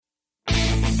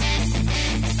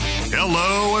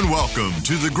Hello and welcome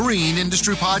to the Green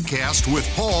Industry Podcast with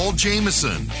Paul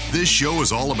Jameson. This show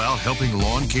is all about helping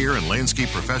lawn care and landscape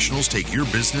professionals take your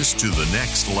business to the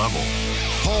next level.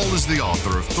 Paul is the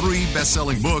author of 3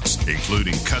 best-selling books,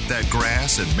 including Cut That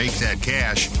Grass and Make That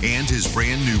Cash, and his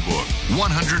brand new book,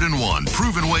 101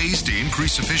 Proven Ways to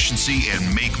Increase Efficiency and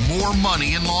Make More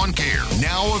Money in Lawn Care.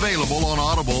 Now available on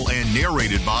Audible and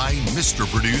narrated by Mr.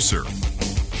 Producer.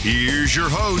 Here's your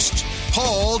host,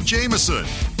 Paul Jameson.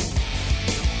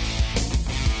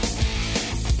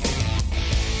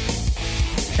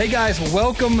 Hey guys,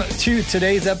 welcome to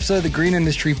today's episode of the Green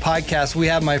Industry Podcast. We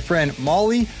have my friend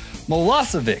Molly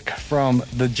Milosevic from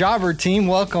the Jobber team.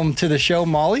 Welcome to the show,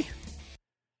 Molly.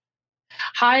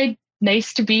 Hi,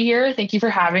 nice to be here. Thank you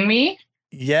for having me.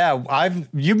 Yeah,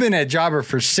 you've been at Jobber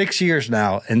for 6 years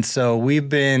now, and so we've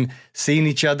been seeing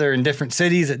each other in different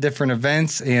cities at different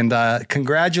events. And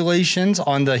congratulations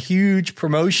on the huge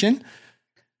promotion.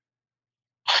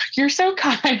 You're so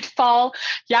kind, Paul.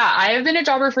 Yeah, I have been a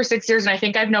Jobber for 6 years, and I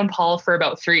think I've known Paul for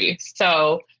about 3.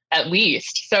 So at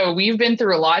least. So we've been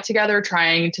through a lot together,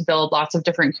 trying to build lots of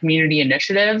different community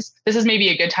initiatives. This is maybe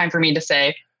a good time for me to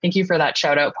say thank you for that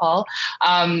shout out, Paul.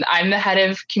 I'm the head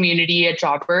of community at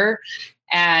Jobber,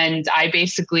 and I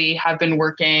basically have been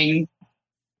working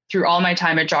through all my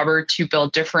time at Jobber to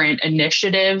build different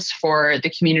initiatives for the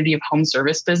community of home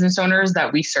service business owners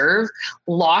that we serve.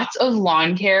 Lots of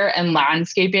lawn care and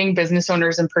landscaping business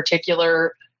owners in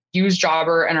particular use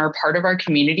Jobber and are part of our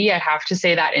community. I have to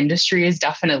say that industry is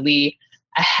definitely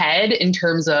ahead in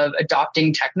terms of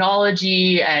adopting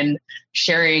technology and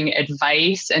sharing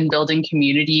advice and building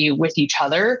community with each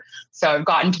other. So I've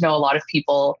gotten to know a lot of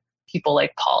people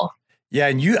like Paul. Yeah,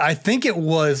 and I think it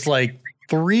was like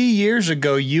 3 years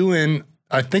ago, you and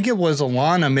I think it was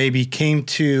Alana maybe came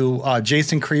to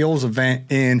Jason Creol's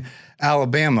event in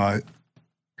Alabama.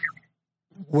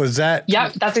 Was that?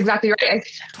 Yeah, that's exactly right.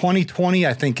 2020,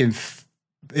 I think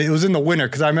it was in the winter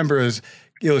because I remember it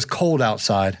was cold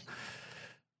outside.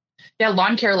 Yeah,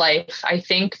 Lawn Care Life. I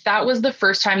think that was the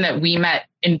first time that we met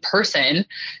in person.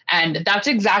 And that's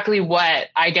exactly what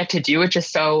I get to do, which is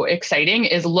so exciting,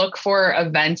 is look for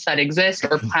events that exist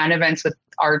or plan events with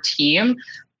our team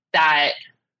that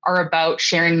are about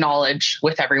sharing knowledge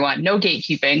with everyone, no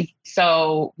gatekeeping.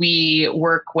 So we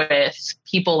work with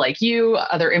people like you,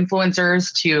 other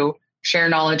influencers, to share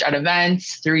knowledge at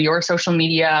events through your social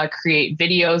media, create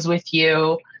videos with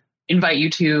you, invite you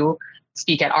to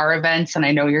speak at our events. And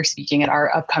I know you're speaking at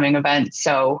our upcoming event.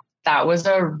 So that was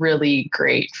a really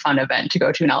great, fun event to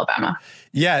go to in Alabama.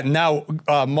 Yeah. Now,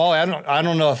 Molly, I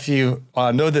don't know if you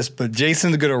know this, but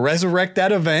Jason's going to resurrect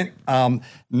that event,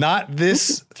 not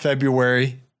this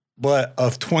February, but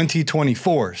of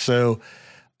 2024. So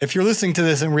if you're listening to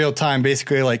this in real time,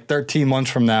 basically like 13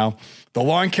 months from now, the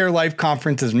Lawn Care Life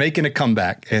Conference is making a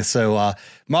comeback. And so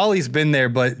Molly's been there,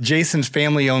 but Jason's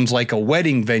family owns like a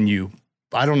wedding venue.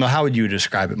 I don't know how would you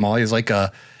describe it, Molly. It's like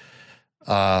a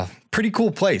pretty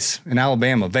cool place in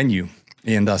Alabama venue.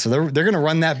 And so they're going to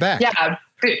run that back. Yeah.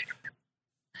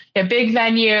 Big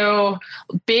venue,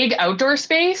 big outdoor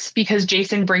space, because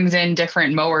Jason brings in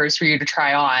different mowers for you to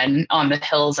try on the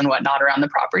hills and whatnot around the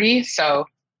property. So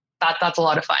that's a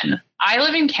lot of fun. I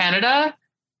live in Canada,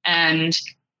 and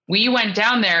we went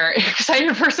down there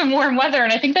excited for some warm weather,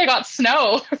 and I think they got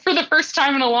snow for the first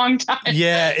time in a long time.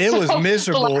 Yeah, it was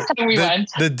miserable. The last time we went.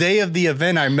 The day of the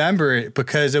event, I remember it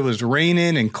because it was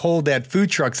raining and cold. They had food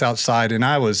trucks outside, and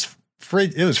it was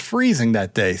freezing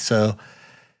that day. So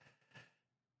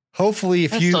hopefully,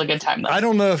 still a good time, though. I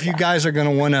don't know if you guys are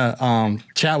going to want to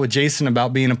chat with Jason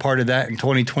about being a part of that in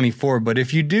 2024, but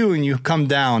if you do and you come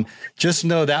down, just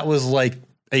know that was like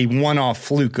a one-off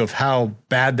fluke of how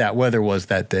bad that weather was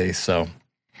that day. So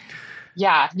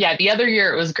yeah. The other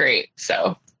year it was great.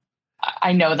 So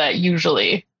I know that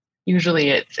usually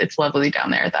it's lovely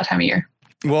down there at that time of year.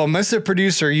 Well, Mr.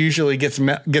 Producer usually gets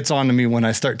on to me when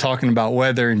I start talking about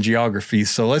weather and geography.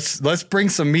 So let's bring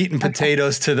some meat and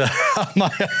potatoes to the.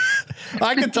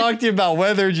 I could talk to you about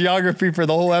weather and geography for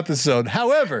the whole episode.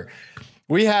 However,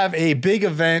 we have a big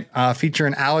event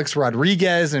featuring Alex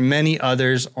Rodriguez and many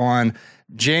others on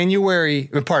March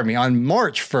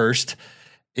 1st,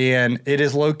 and it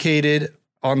is located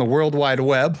on the World Wide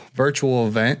Web, virtual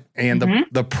event, and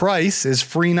the price is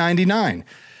 $3.99.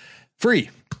 Free.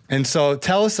 And so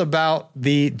tell us about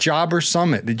the Jobber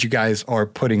Summit that you guys are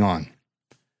putting on.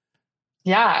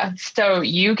 Yeah. So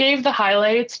you gave the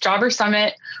highlights. Jobber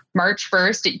Summit, March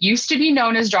 1st. It used to be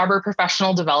known as Jobber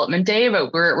Professional Development Day,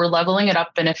 but we're leveling it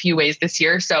up in a few ways this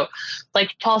year. So like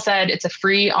Paul said, it's a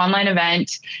free online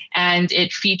event, and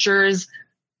it features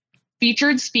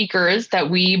featured speakers that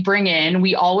we bring in,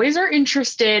 we always are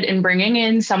interested in bringing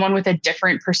in someone with a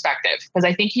different perspective. Because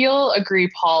I think you'll agree,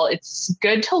 Paul, it's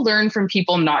good to learn from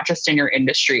people, not just in your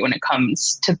industry when it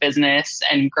comes to business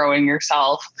and growing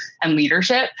yourself and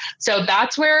leadership. So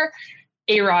that's where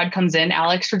A-Rod comes in,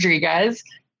 Alex Rodriguez,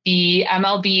 the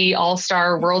MLB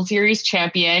All-Star World Series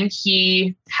champion.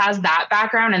 He has that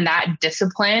background and that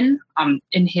discipline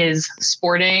in his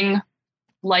sporting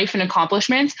life and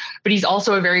accomplishments, but he's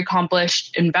also a very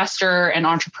accomplished investor and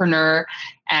entrepreneur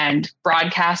and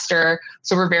broadcaster.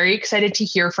 So we're very excited to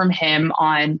hear from him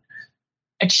on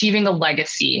achieving a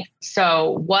legacy.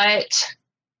 So what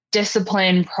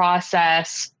discipline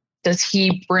process does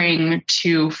he bring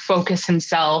to focus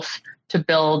himself to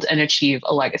build and achieve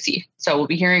a legacy? So we'll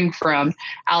be hearing from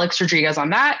Alex Rodriguez on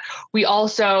that. We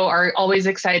also are always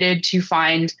excited to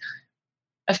find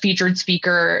a featured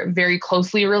speaker very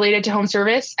closely related to home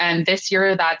service. And this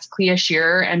year, that's Clea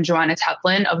Shearer and Joanna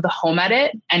Teplin of The Home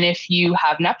Edit. And if you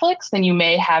have Netflix, then you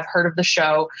may have heard of the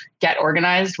show Get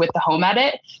Organized with The Home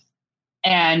Edit.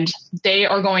 And they're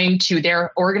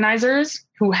organizers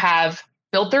who have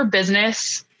built their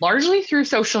business largely through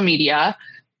social media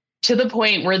to the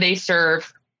point where they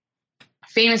serve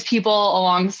famous people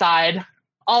alongside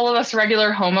all of us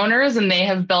regular homeowners, and they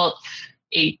have built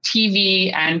a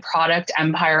TV and product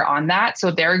empire on that.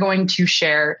 So they're going to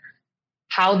share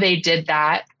how they did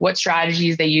that, what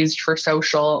strategies they used for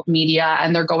social media,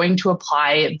 and they're going to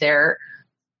apply their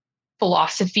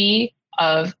philosophy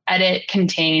of edit,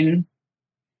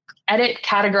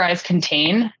 categorize,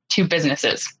 contain to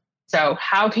businesses. So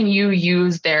how can you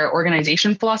use their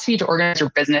organization philosophy to organize your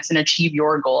business and achieve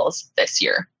your goals this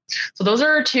year? So those are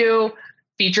our two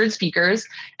featured speakers.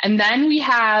 And then we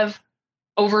have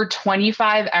over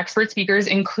 25 expert speakers,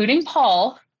 including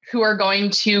Paul, who are going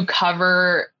to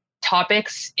cover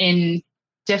topics in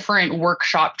different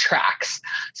workshop tracks.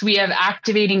 So we have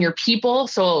activating your people.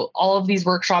 So all of these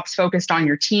workshops focused on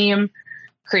your team,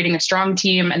 creating a strong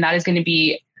team, and that is going to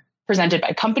be presented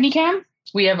by Company Cam.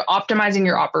 We have optimizing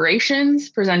your operations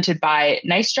presented by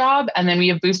Nice Job. And then we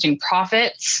have boosting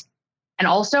profits and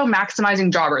also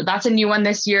maximizing Jobber. That's a new one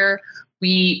this year.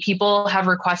 People have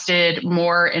requested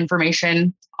more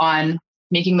information on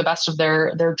making the best of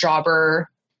their Jobber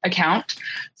account.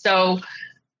 So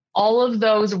all of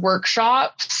those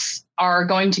workshops are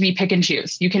going to be pick and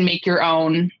choose. You can make your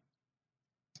own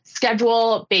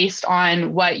schedule based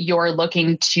on what you're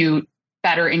looking to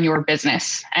better in your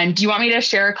business. And do you want me to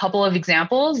share a couple of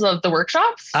examples of the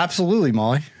workshops? Absolutely,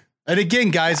 Molly. And again,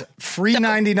 guys, free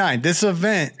 99. This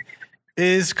event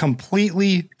is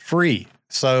completely free.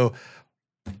 So,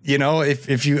 you know,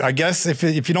 if you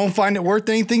don't find it worth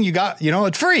anything,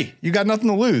 it's free. You got nothing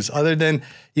to lose other than,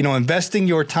 investing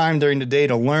your time during the day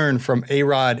to learn from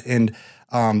A-Rod and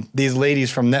these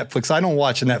ladies from Netflix. I don't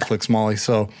watch Netflix, Molly,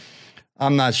 so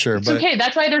I'm not sure. It's okay.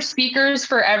 That's why there's speakers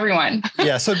for everyone.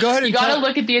 Yeah. So go ahead and you got to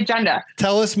look at the agenda.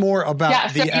 Tell us more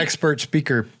about the expert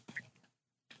speaker.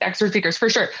 Expert speakers,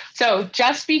 for sure. So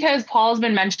just because Paul's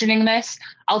been mentioning this,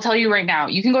 I'll tell you right now,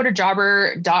 you can go to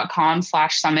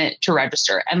jobber.com/summit to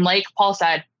register. And like Paul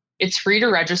said, it's free to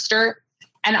register.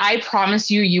 And I promise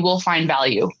you will find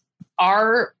value.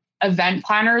 Our event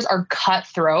planners are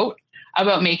cutthroat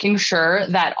about making sure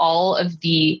that all of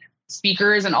the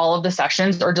speakers and all of the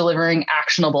sessions are delivering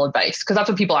actionable advice, because that's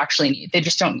what people actually need. They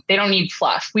don't need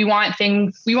fluff. We want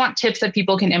tips that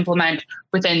people can implement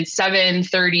within 7,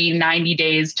 30, 90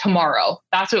 days tomorrow.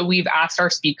 That's what we've asked our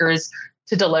speakers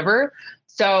to deliver.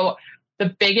 So the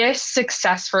biggest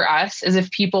success for us is if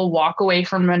people walk away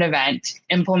from an event,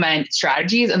 implement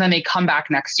strategies, and then they come back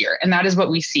next year. And that is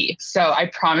what we see. So I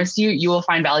promise you will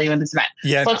find value in this event.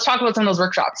 Yeah. So let's talk about some of those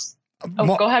workshops.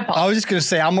 Oh, go ahead, Paul. I was just going to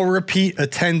say, I'm a repeat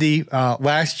attendee.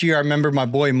 Last year, I remember my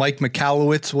boy Mike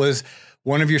Michalowicz was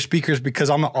one of your speakers because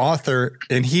I'm an author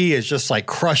and he is just like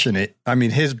crushing it. I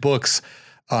mean, his books,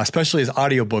 especially his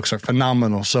audiobooks, are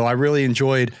phenomenal. So I really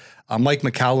enjoyed Mike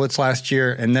Michalowicz last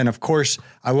year. And then, of course,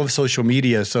 I love social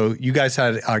media. So you guys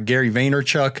had Gary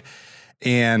Vaynerchuk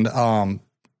and,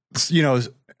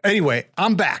 anyway,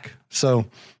 I'm back. So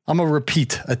I'm a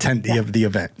repeat attendee of the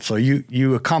event. So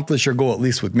you accomplish your goal, at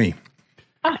least with me.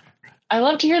 I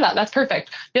love to hear that. That's perfect.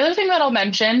 The other thing that I'll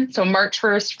mention, so March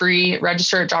 1st, free,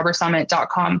 register at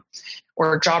jobbersummit.com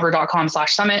or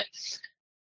jobber.com/summit.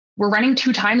 We're running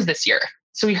 2 times this year.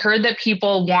 So we heard that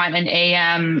people want an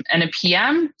AM and a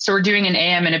PM. So we're doing an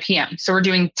AM and a PM. So we're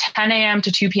doing 10 AM to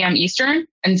 2 PM Eastern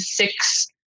and 6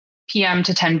 PM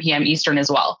to 10 PM Eastern as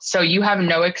well. So you have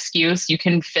no excuse. You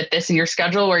can fit this in your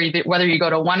schedule whether you go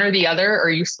to one or the other or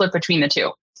you split between the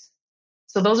two.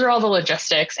 So those are all the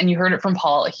logistics. And you heard it from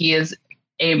Paul. He is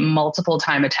a multiple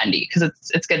time attendee because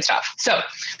it's good stuff. So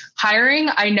hiring,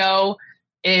 I know,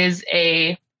 is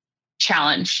a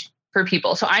challenge for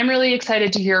people. So I'm really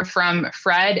excited to hear from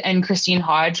Fred and Christine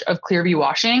Hodge of Clearview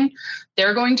Washing.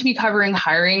 They're going to be covering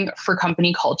hiring for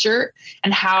company culture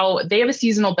and how they have a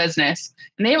seasonal business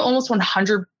and they have almost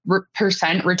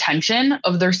 100% retention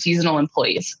of their seasonal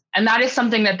employees. And that is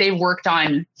something that they've worked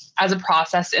on as a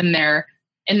process in their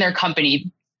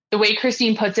company. The way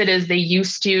Christine puts it is they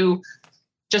used to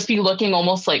just be looking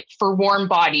almost like for warm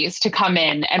bodies to come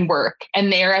in and work.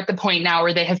 And they're at the point now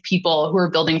where they have people who are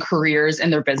building careers in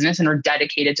their business and are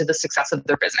dedicated to the success of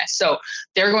their business. So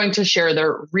they're going to share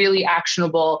their really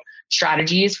actionable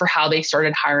strategies for how they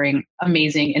started hiring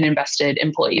amazing and invested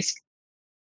employees.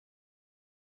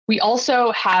 We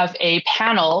also have a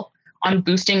panel on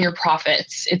boosting your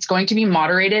profits. It's going to be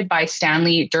moderated by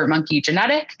Stanley Dirtmonkey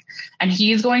Genetic, and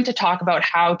he's going to talk about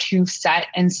how to set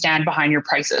and stand behind your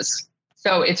prices.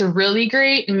 So it's a really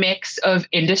great mix of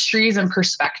industries and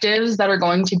perspectives that are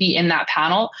going to be in that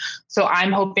panel. So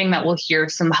I'm hoping that we'll hear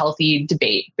some healthy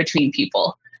debate between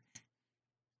people.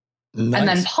 Nice. And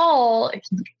then Paul,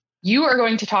 you are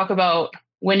going to talk about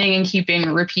winning and keeping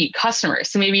repeat customers.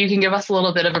 So maybe you can give us a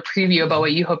little bit of a preview about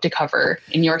what you hope to cover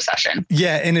in your session.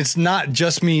 Yeah, and it's not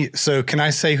just me. So can I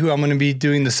say who I'm going to be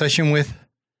doing the session with?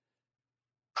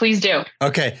 Please do.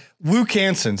 Okay. Luke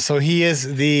Hansen. So he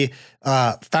is the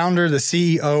founder, the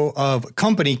CEO of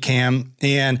Company Cam.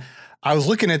 And I was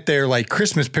looking at their like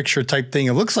Christmas picture type thing.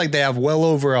 It looks like they have well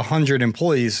over 100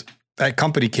 employees at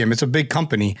Company Cam. It's a big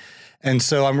company. And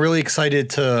so I'm really excited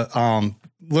to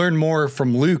learn more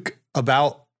from Luke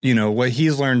about, what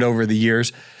he's learned over the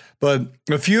years. But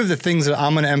a few of the things that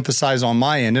I'm going to emphasize on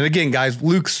my end. And again, guys,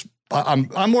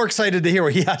 I'm more excited to hear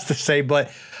what he has to say,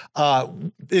 but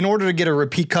in order to get a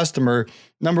repeat customer,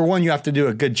 number one, you have to do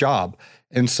a good job.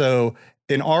 And so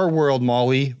in our world,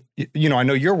 Molly, I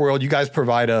know your world, you guys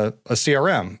provide a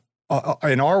CRM.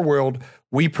 In our world,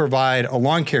 we provide a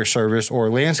lawn care service or a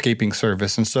landscaping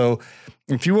service. And so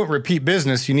if you want repeat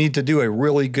business, you need to do a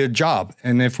really good job.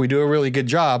 And if we do a really good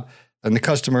job, then the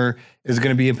customer is going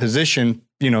to be in position,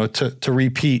 to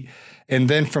repeat. And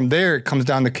then from there, it comes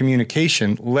down to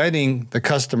communication, letting the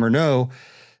customer know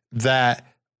that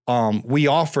we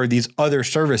offer these other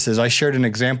services. I shared an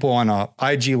example on a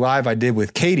IG Live I did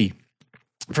with Katie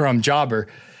from Jobber.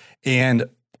 And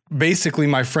basically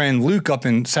my friend Luke up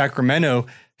in Sacramento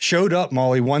showed up,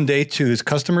 Molly, one day to his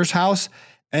customer's house,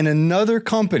 and another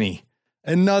company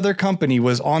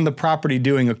was on the property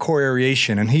doing a core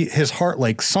aeration. And his heart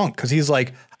like sunk because he's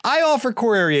like, I offer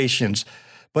core aerations.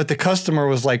 But the customer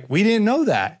was like, we didn't know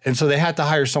that. And so they had to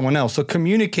hire someone else. So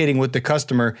communicating with the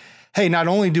customer, hey, not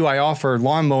only do I offer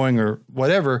lawn mowing or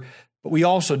whatever, but we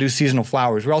also do seasonal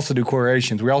flowers. We also do core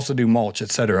aerations. We also do mulch,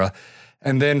 et cetera.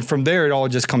 And then from there, it all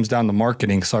just comes down to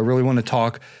marketing. So I really want to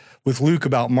talk with Luke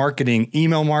about marketing,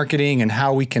 email marketing, and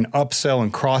how we can upsell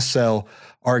and cross-sell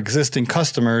our existing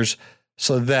customers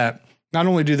so that not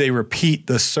only do they repeat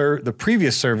the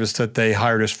previous service that they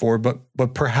hired us for,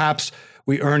 but perhaps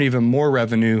we earn even more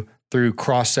revenue through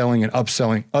cross-selling and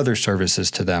upselling other services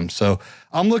to them. So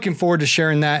I'm looking forward to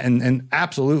sharing that and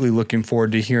absolutely looking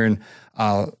forward to hearing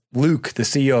Luke, the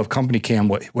CEO of Company Cam,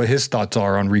 what his thoughts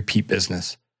are on repeat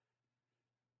business.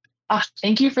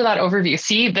 Thank you for that overview.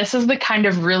 See, this is the kind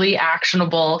of really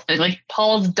actionable thing. Like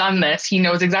Paul's done this. He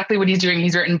knows exactly what he's doing.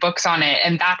 He's written books on it.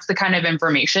 And that's the kind of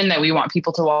information that we want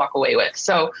people to walk away with.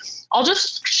 So I'll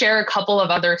just share a couple of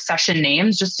other session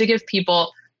names just to give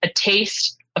people a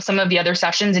taste of some of the other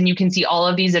sessions. And you can see all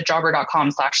of these at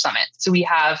jobber.com/summit. So we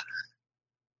have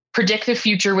predict the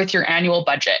future with your annual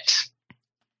budget.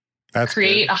 That's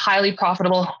create good. A highly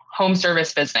profitable home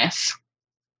service business.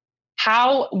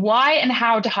 Why and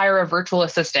how to hire a virtual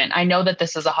assistant. I know that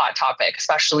this is a hot topic,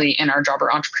 especially in our Jobber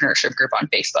entrepreneurship group on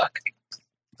Facebook.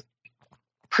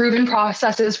 Proven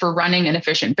processes for running an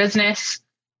efficient business.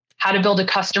 How to build a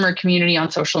customer community on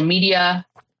social media.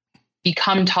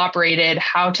 Become top rated.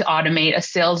 How to automate a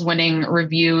sales winning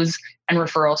reviews and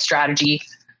referral strategy.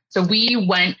 So we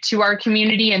went to our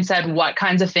community and said, what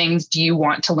kinds of things do you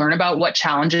want to learn about? What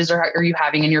challenges are you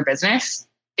having in your business?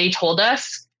 They told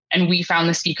us, and we found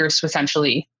the speakers to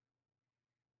essentially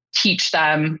teach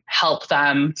them, help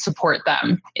them, support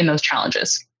them in those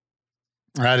challenges.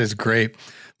 That is great.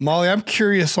 Molly, I'm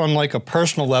curious on like a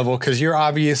personal level, because you're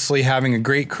obviously having a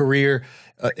great career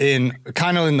in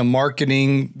the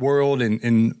marketing world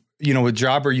and with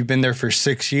Jobber, you've been there for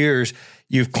 6 years.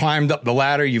 You've climbed up the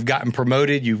ladder, you've gotten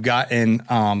promoted, you've gotten,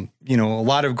 a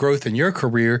lot of growth in your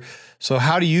career. So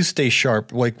how do you stay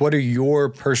sharp? Like, what are your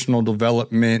personal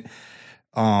development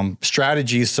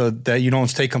strategies so that you don't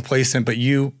stay complacent, but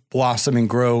you blossom and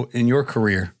grow in your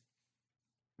career?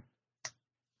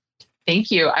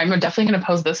 Thank you. I'm definitely going to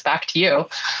pose this back to you.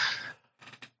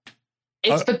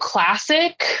 It's the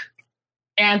classic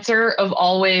answer of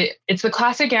always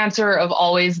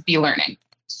be learning.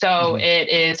 So it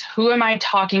is, who am I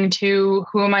talking to?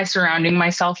 Who am I surrounding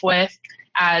myself with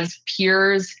as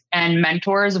peers and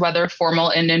mentors, whether formal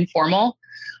and informal,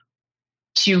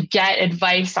 to get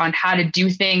advice on how to do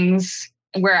things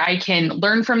where I can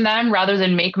learn from them rather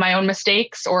than make my own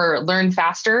mistakes or learn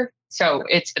faster. So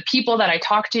it's the people that I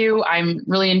talk to. I'm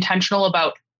really intentional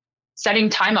about setting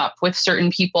time up with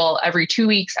certain people every 2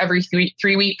 weeks, every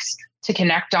 3 weeks to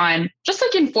connect on, just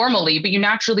like informally, but you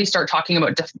naturally start talking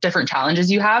about different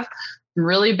challenges you have. I'm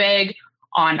really big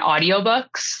on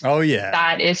audiobooks. Oh yeah.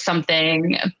 That is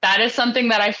something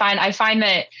that I find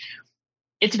that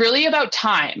it's really about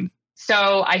time.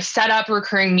 So I set up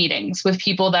recurring meetings with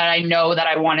people that I know that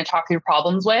I want to talk through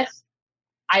problems with.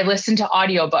 I listen to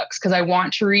audiobooks because I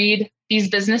want to read these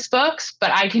business books, but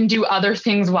I can do other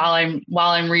things while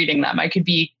I'm reading them. I could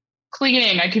be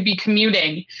cleaning, I could be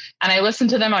commuting, and I listen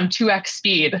to them on 2x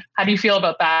speed. How do you feel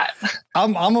about that?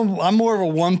 I'm more of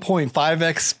a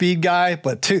 1.5x speed guy,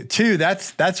 but two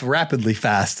that's rapidly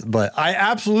fast. But I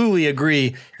absolutely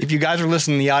agree. If you guys are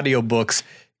listening to the audiobooks,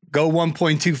 go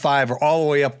 1.25 or all the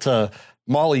way up to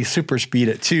Molly super speed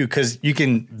at 2, because you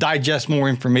can digest more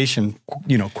information,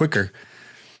 quicker.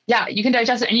 Yeah, you can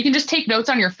digest it, and you can just take notes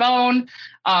on your phone,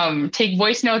 take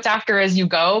voice notes after as you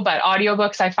go. But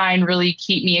audiobooks I find really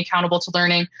keep me accountable to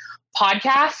learning.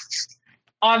 Podcasts,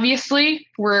 obviously,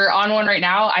 we're on one right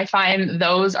now. I find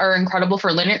those are incredible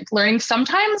for learning.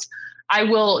 Sometimes I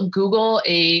will Google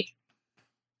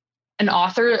an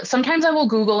author. Sometimes I will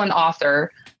Google an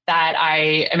author that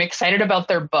I am excited about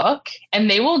their book, and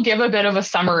they will give a bit of a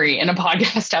summary in a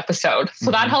podcast episode.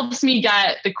 So that helps me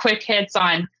get the quick hits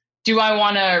on, do I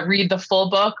want to read the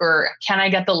full book, or can I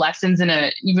get the lessons in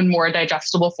an even more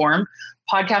digestible form?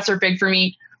 Podcasts are big for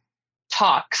me.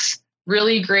 Talks,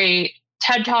 really great.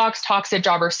 TED Talks at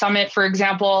Jobber Summit, for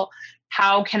example.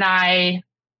 How can I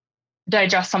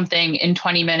digest something in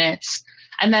 20 minutes?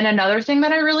 And then another thing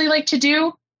that I really like to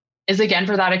do is, again,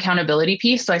 for that accountability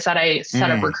piece. So I set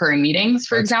up recurring meetings,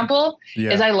 for example,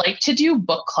 is I like to do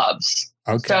book clubs.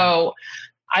 Okay. So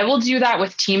I will do that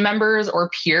with team members or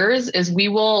peers, is we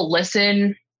will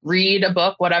listen, read a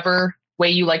book, whatever way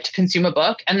you like to consume a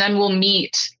book, and then we'll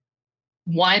meet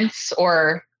once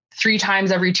or 3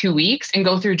 times every 2 weeks and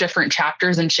go through different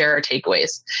chapters and share our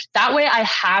takeaways. That way I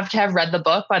have to have read the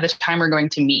book by the time we're going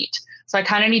to meet. So I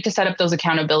kind of need to set up those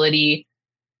accountability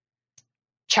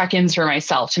check-ins for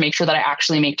myself to make sure that I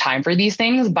actually make time for these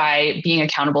things by being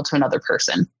accountable to another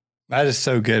person. That is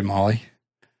so good, Molly.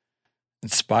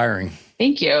 Inspiring.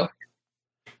 Thank you.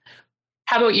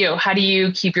 How about you? How do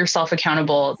you keep yourself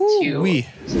accountable to...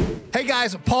 Hey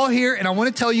guys, Paul here, and I want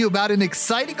to tell you about an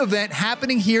exciting event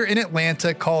happening here in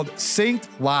Atlanta called Synced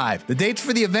Live. The dates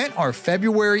for the event are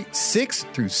February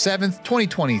 6th through 7th,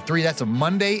 2023. That's a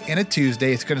Monday and a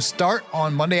Tuesday. It's going to start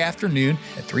on Monday afternoon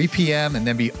at 3 p.m. and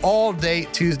then be all day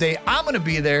Tuesday. I'm going to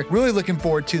be there. Really looking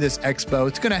forward to this expo.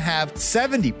 It's going to have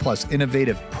 70 plus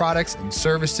innovative products and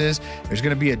services. There's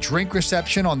going to be a drink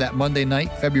reception on that Monday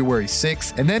night, February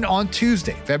 6th. And then on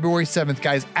Tuesday, February 7th,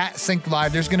 guys, at Synced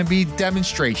Live, there's going to be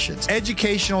demonstrations,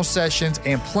 educational sessions,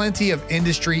 and plenty of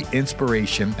industry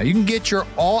inspiration. Now, you can get your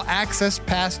all-access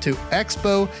pass to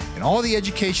Expo and all the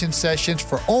education sessions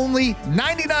for only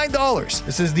 $99.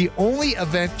 This is the only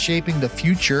event shaping the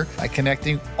future by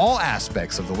connecting all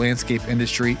aspects of the landscape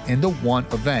industry into one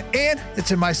event. And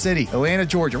it's in my city, Atlanta,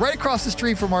 Georgia, right across the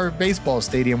street from our baseball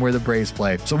stadium where the Braves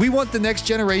play. So we want the next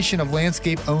generation of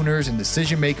landscape owners and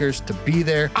decision makers to be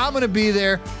there. I'm going to be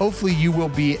there. Hopefully you will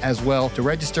be as well. To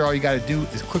register, all you got to do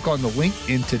is click on the link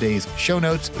in today's show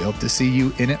notes. We hope to see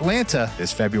you in Atlanta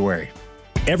this February.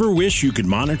 Ever wish you could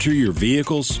monitor your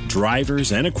vehicles,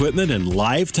 drivers, and equipment in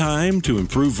live time to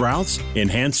improve routes,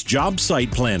 enhance job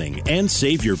site planning, and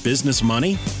save your business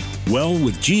money? Well,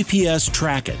 with GPS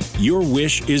Track It, your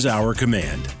wish is our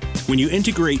command. When you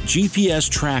integrate GPS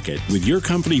Track It with your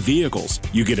company vehicles,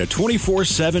 you get a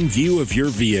 24/7 view of your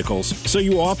vehicles, so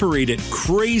you operate at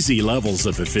crazy levels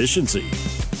of efficiency.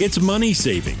 It's money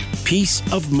saving, peace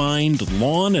of mind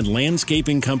lawn and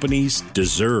landscaping companies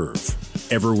deserve.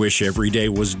 Ever wish every day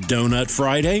was Donut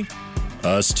Friday?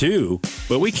 Us too,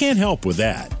 but we can't help with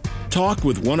that. Talk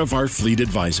with one of our fleet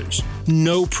advisors.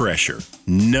 No pressure,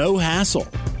 no hassle.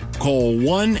 Call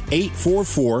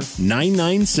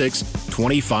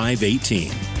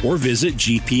 1-844-996-2518 or visit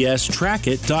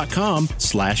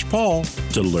gpstrackit.com/Paul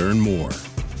to learn more.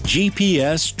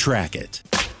 GPS Track It.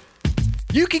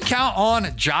 You can count on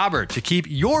Jobber to keep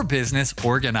your business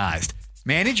organized.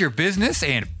 Manage your business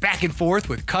and back and forth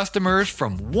with customers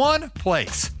from one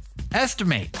place.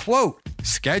 Estimate, quote,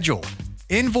 schedule,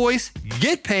 invoice,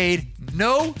 get paid,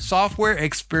 no software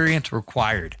experience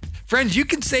required. Friends, you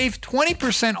can save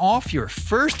 20% off your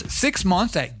first 6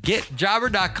 months at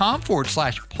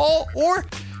getjobber.com/Paul, or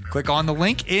click on the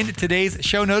link in today's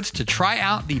show notes to try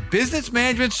out the business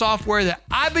management software that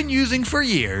I've been using for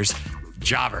years,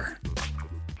 Jobber.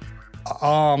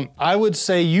 I would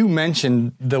say you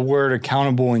mentioned the word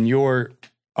accountable in your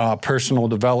personal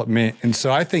development. And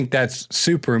so I think that's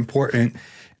super important.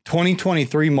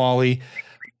 2023, Molly,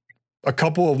 a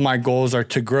couple of my goals are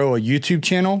to grow a YouTube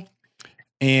channel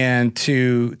and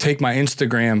to take my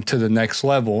Instagram to the next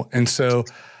level. And so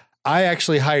I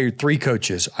actually hired 3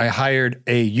 coaches. I hired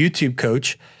a YouTube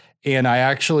coach, and I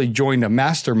actually joined a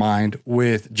mastermind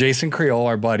with Jason Creole,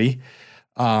 our buddy.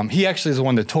 He actually is the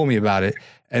one that told me about it.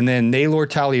 And then Naylor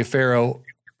Taliaferro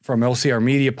from LCR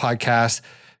Media Podcast,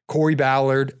 Corey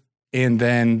Ballard, and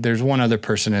then there's one other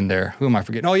person in there. Who am I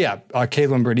forgetting? Oh, yeah,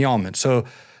 Caitlin Brittany-Allman. So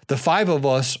the 5 of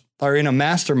us are in a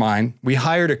mastermind. We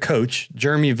hired a coach,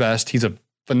 Jeremy Vest. He's a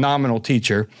phenomenal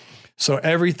teacher. So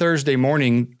every Thursday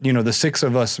morning, the 6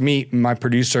 of us meet, and my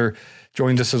producer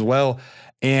joins us as well.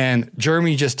 And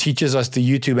Jeremy just teaches us the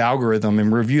YouTube algorithm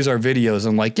and reviews our videos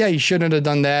and like, yeah, you shouldn't have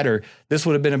done that, or this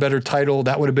would have been a better title.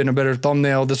 That would have been a better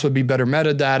thumbnail. This would be better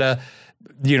metadata.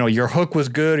 Your hook was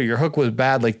good or your hook was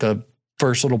bad, like the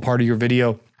first little part of your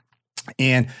video.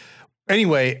 And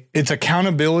anyway, it's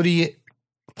accountability.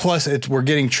 Plus we're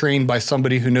getting trained by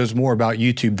somebody who knows more about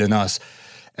YouTube than us.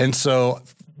 And so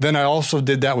then I also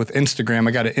did that with Instagram.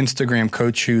 I got an Instagram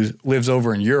coach who lives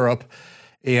over in Europe,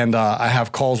 and I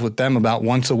have calls with them about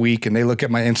once a week, and they look at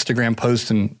my Instagram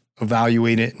posts and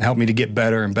evaluate it and help me to get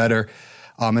better and better.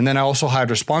 And then I also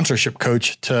hired a sponsorship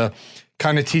coach to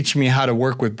kind of teach me how to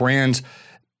work with brands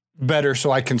better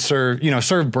so I can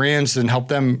serve brands and help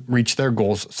them reach their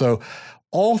goals. So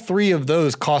all 3 of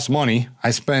those cost money. I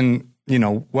spend,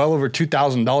 well over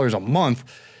 $2,000 a month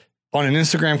on an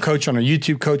Instagram coach, on a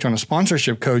YouTube coach, on a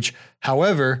sponsorship coach.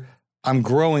 However, I'm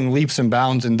growing leaps and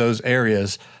bounds in those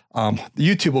areas.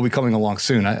 YouTube will be coming along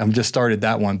soon. I've just started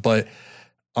that one. But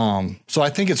so I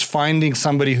think it's finding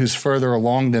somebody who's further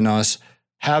along than us,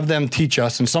 have them teach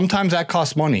us. And sometimes that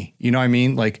costs money. You know what I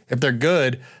mean? Like if they're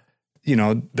good,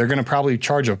 they're going to probably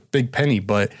charge a big penny.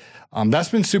 But that's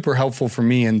been super helpful for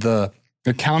me. And the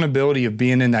accountability of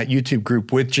being in that YouTube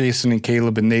group with Jason and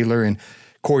Caleb and Naylor and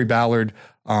Corey Ballard,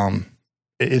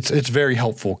 it's very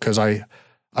helpful because I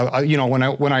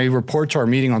when I report to our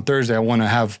meeting on Thursday, I want to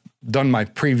have done my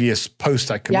previous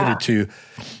post I committed to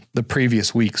the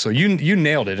previous week. So you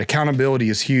nailed it. Accountability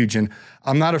is huge, and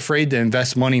I'm not afraid to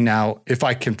invest money now if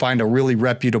I can find a really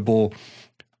reputable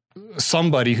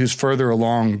somebody who's further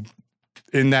along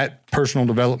in that personal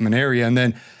development area. And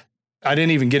then I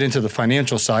didn't even get into the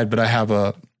financial side, but I have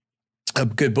a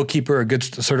good bookkeeper, a good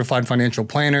certified financial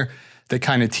planner that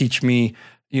kind of teach me,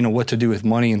 what to do with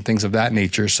money and things of that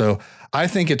nature. So I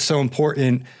think it's so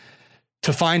important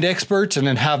to find experts and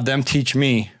then have them teach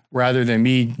me rather than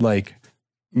me like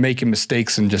making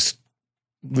mistakes and just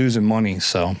losing money.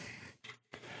 So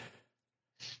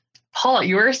Paul,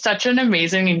 you are such an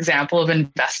amazing example of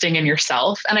investing in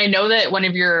yourself. And I know that one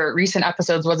of your recent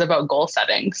episodes was about goal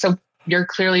setting. So you're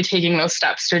clearly taking those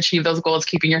steps to achieve those goals,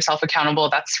 keeping yourself accountable.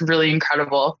 That's really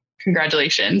incredible.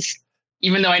 Congratulations.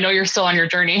 Even though I know you're still on your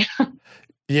journey.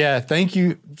 Yeah. Thank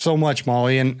you so much,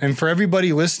 Molly. And for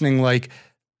everybody listening, like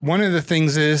one of the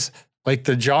things is like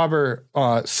the Jobber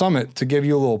Summit, to give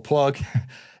you a little plug,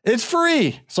 it's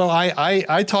free. So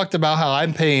I talked about how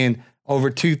I'm paying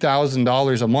over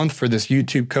 $2,000 a month for this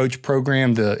YouTube coach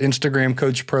program, the Instagram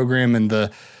coach program, and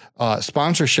the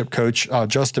sponsorship coach,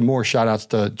 Justin Moore. Shout outs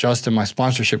to Justin, my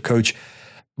sponsorship coach.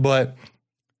 But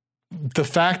the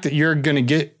fact that you're going to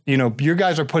get, your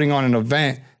guys are putting on an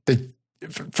event that,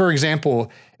 for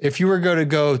example, if you were going to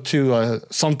go to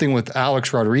something with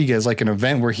Alex Rodriguez, like an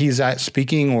event where he's at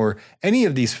speaking, or any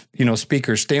of these,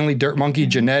 speakers, Stanley Dirt Monkey,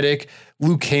 Genetic,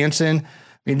 Luke Hansen. I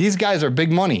mean, these guys are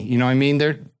big money.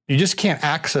 You just can't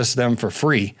access them for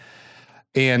free.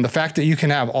 And the fact that you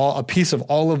can have a piece of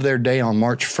all of their day on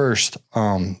March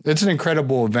 1st, it's an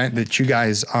incredible event that you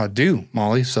guys do,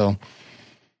 Molly. So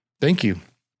thank you.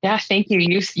 Yeah, thank you.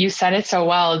 You said it so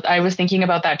well. I was thinking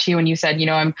about that too when you said,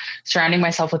 I'm surrounding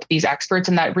myself with these experts,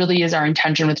 and that really is our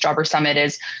intention with Jobber Summit,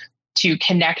 is to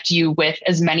connect you with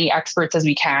as many experts as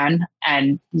we can.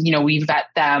 And, we vet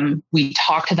them, we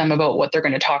talk to them about what they're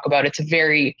going to talk about. It's a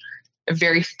very a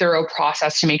very thorough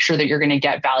process to make sure that you're going to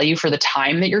get value for the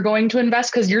time that you're going to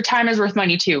invest, because your time is worth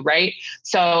money too, right?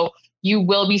 So you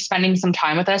will be spending some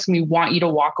time with us, and we want you to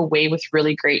walk away with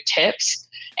really great tips.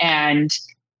 And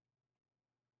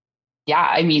yeah,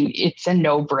 I mean, it's a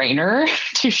no-brainer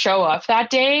to show up that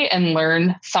day and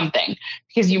learn something,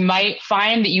 because you might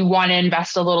find that you want to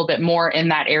invest a little bit more in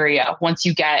that area once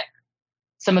you get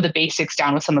some of the basics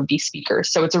down with some of these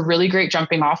speakers. So it's a really great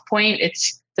jumping off point.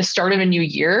 It's the start of a new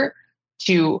year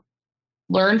to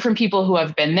learn from people who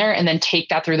have been there and then take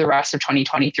that through the rest of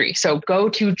 2023. So go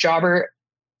to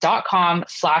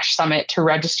jobber.com/summit to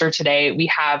register today. We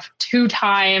have 2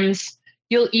 times.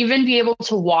 You'll even be able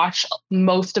to watch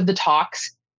most of the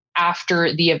talks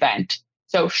after the event.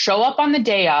 So show up on the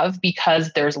day of,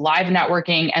 because there's live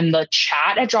networking, and the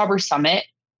chat at Jobber Summit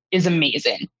is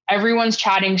amazing. Everyone's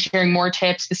chatting, sharing more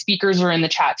tips. The speakers are in the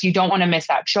chat, so you don't want to miss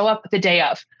that. Show up the day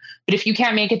of. But if you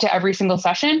can't make it to every single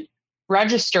session,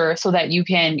 register so that you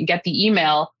can get the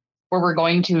email where we're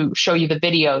going to show you the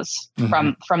videos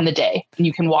from the day. And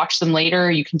you can watch them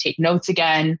later. You can take notes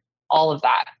again, all of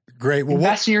that. Great. Well,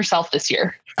 invest in yourself this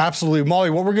year. Absolutely. Molly,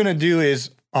 what we're going to do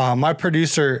is my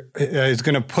producer is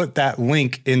going to put that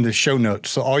link in the show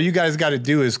notes. So all you guys got to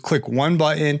do is click one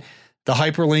button, the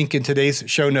hyperlink in today's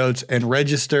show notes, and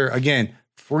register. Again,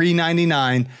 free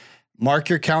 $99. Mark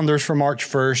your calendars for March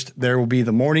 1st. There will be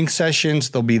the morning sessions.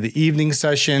 There'll be the evening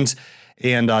sessions.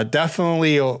 And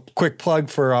definitely a quick plug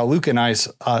for Luke and I's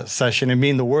session. It'd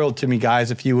mean the world to me,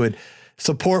 guys, if you would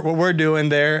support what we're doing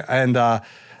there. And,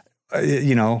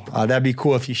 that'd be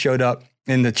cool if you showed up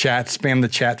in the chat, spam the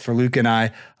chat for Luke and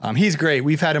I. He's great.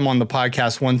 We've had him on the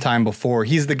podcast one time before.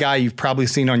 He's the guy you've probably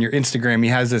seen on your Instagram. He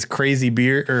has this crazy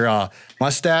beard or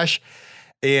mustache,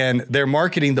 and their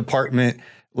marketing department,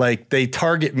 like, they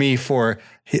target me for,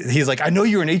 he's like, I know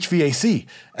you're an HVAC.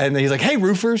 And then he's like, hey,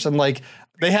 roofers. I'm like,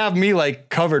 they have me like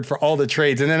covered for all the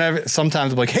trades. And then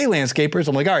sometimes I'm like, hey, landscapers.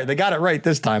 I'm like, all right, they got it right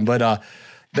this time. But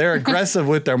they're aggressive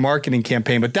with their marketing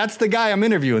campaign. But that's the guy I'm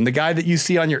interviewing, the guy that you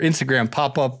see on your Instagram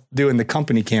pop up doing the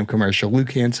company cam commercial,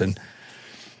 Luke Hansen.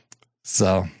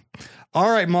 So,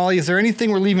 all right, Molly, is there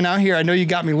anything we're leaving out here? I know you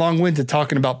got me long-winded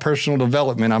talking about personal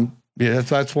development.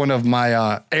 That's one of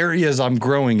my areas I'm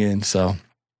growing in. So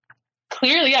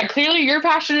clearly you're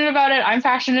passionate about it. I'm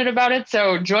passionate about it.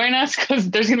 So join us, because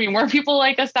there's going to be more people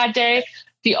like us that day.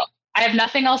 I have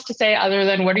nothing else to say other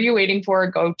than, what are you waiting for?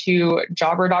 Go to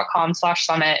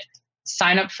jobber.com/summit,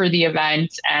 sign up for the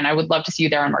event, and I would love to see you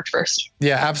there on March 1st.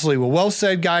 Yeah, absolutely. Well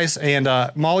said, guys. And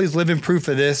Molly's living proof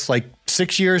of this. Like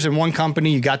 6 years in one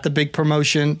company, you got the big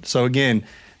promotion. So again,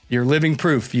 you're living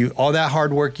proof. All that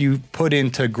hard work you put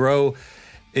in to grow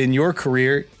in your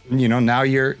career, now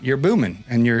you're booming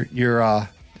and you're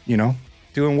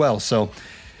doing well. So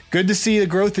good to see the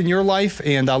growth in your life,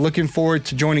 and looking forward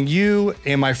to joining you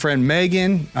and my friend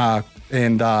Megan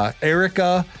and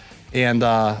Erica, and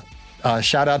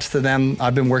shout outs to them.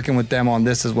 I've been working with them on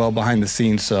this as well behind the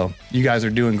scenes. So you guys are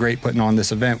doing great putting on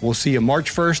this event. We'll see you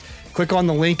March 1st. Click on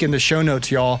the link in the show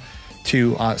notes, y'all,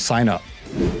 to sign up.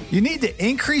 You need to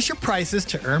increase your prices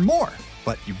to earn more,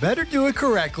 but you better do it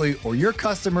correctly or your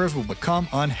customers will become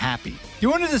unhappy. You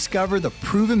want to discover the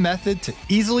proven method to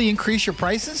easily increase your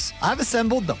prices? I've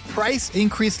assembled the Price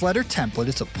Increase Letter template.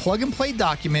 It's a plug-and-play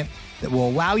document that will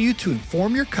allow you to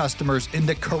inform your customers in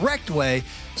the correct way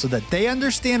so that they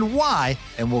understand why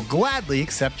and will gladly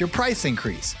accept your price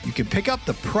increase. You can pick up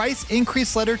the Price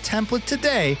Increase Letter template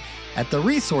today at the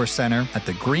Resource Center at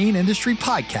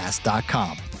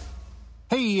thegreenindustrypodcast.com.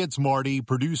 Hey, it's Marty,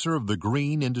 producer of the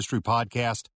Green Industry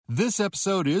Podcast. This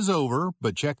episode is over,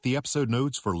 but check the episode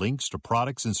notes for links to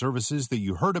products and services that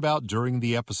you heard about during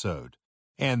the episode.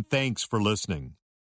 And thanks for listening.